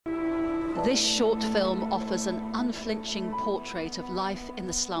This short film offers an unflinching portrait of life in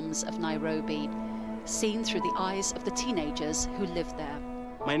the slums of Nairobi, seen through the eyes of the teenagers who live there.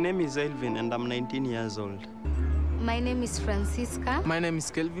 My name is Elvin and I'm 19 years old. My name is Francisca. My name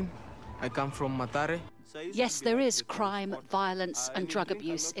is Kelvin. I come from Matare. Yes, there is crime, violence and drug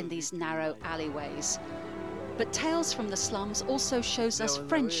abuse in these narrow alleyways. But Tales from the Slums also shows us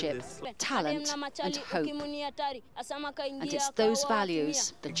friendship, talent and hope. And it's those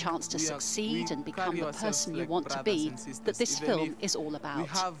values, the chance to succeed and become the person you want to be, that this film is all about.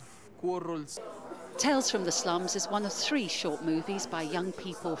 Tales from the Slums is one of 3 short movies by young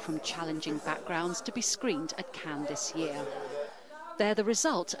people from challenging backgrounds to be screened at Cannes this year. They're the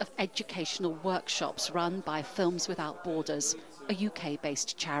result of educational workshops run by Films Without Borders, a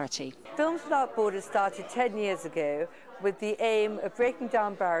UK-based charity. Films Without Borders started 10 years ago with the aim of breaking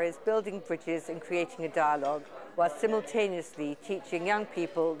down barriers, building bridges and creating a dialogue, while simultaneously teaching young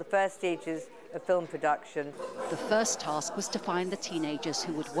people the first stages of film production. The first task was to find the teenagers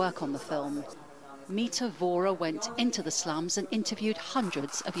who would work on the film. Mita Vora went into the slums and interviewed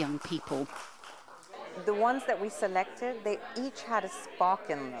hundreds of young people. The ones that we selected, they each had a spark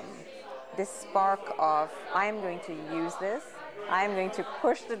in them. This spark of, I am going to use this, I am going to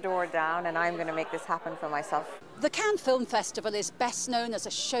push the door down, and I'm going to make this happen for myself. The Cannes Film Festival is best known as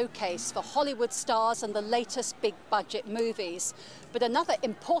a showcase for Hollywood stars and the latest big-budget movies. But another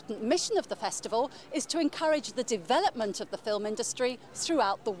important mission of the festival is to encourage the development of the film industry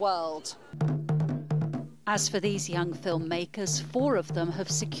throughout the world. As for these young filmmakers, 4 of them have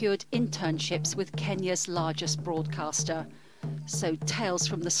secured internships with Kenya's largest broadcaster. So Tales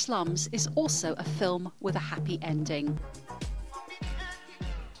from the Slums is also a film with a happy ending.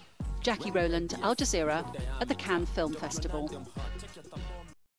 Jacky, Rowland, Al Jazeera at the Cannes Film Festival.